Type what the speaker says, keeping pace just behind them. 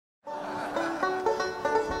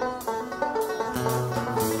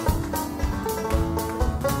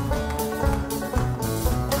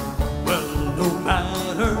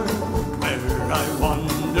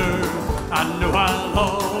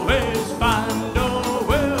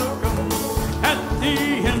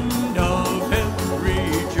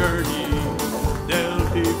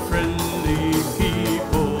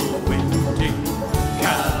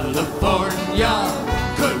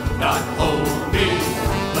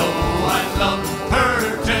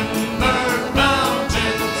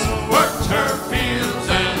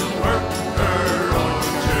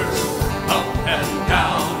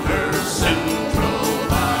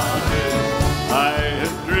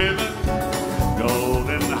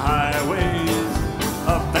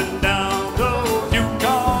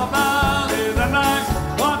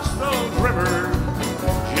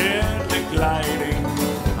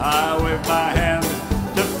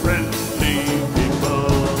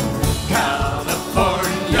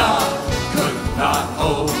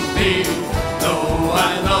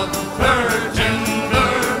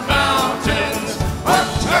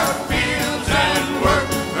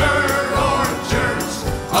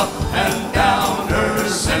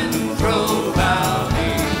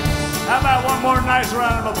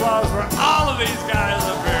of applause for all of these guys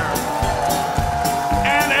up here.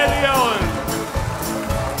 And Eddie Owen.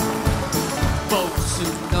 Folks who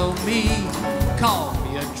know me call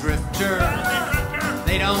me a drifter.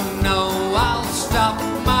 They don't know I'll stop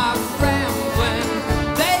my rambling.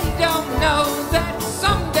 They don't know that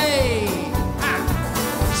someday,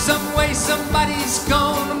 some way somebody's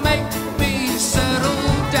gonna make me settle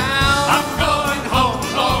down. I'm going home,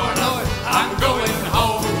 Lord, Lord, I'm going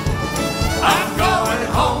home. I'm going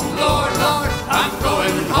home, Lord, Lord, I'm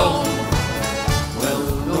going home. Well,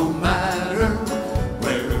 no matter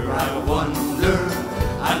where I wander,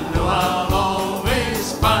 I know I'll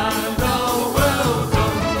always find a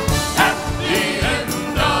welcome at the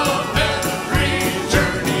end of every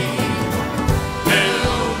journey.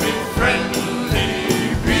 There'll be friendly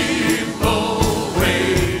people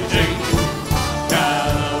waiting.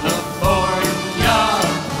 California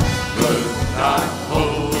could not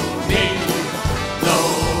hold me,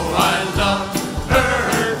 though I love her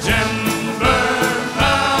timber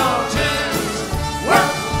mountains,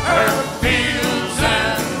 worked her fields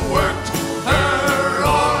and worked her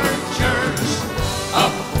orchards,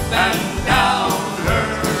 up and down her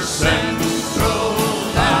central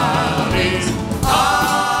valleys. I'm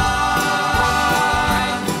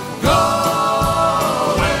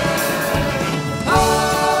going home.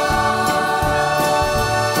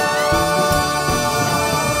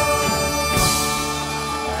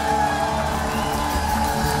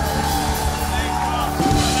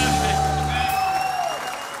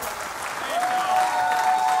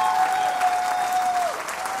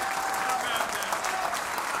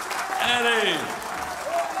 Eddie.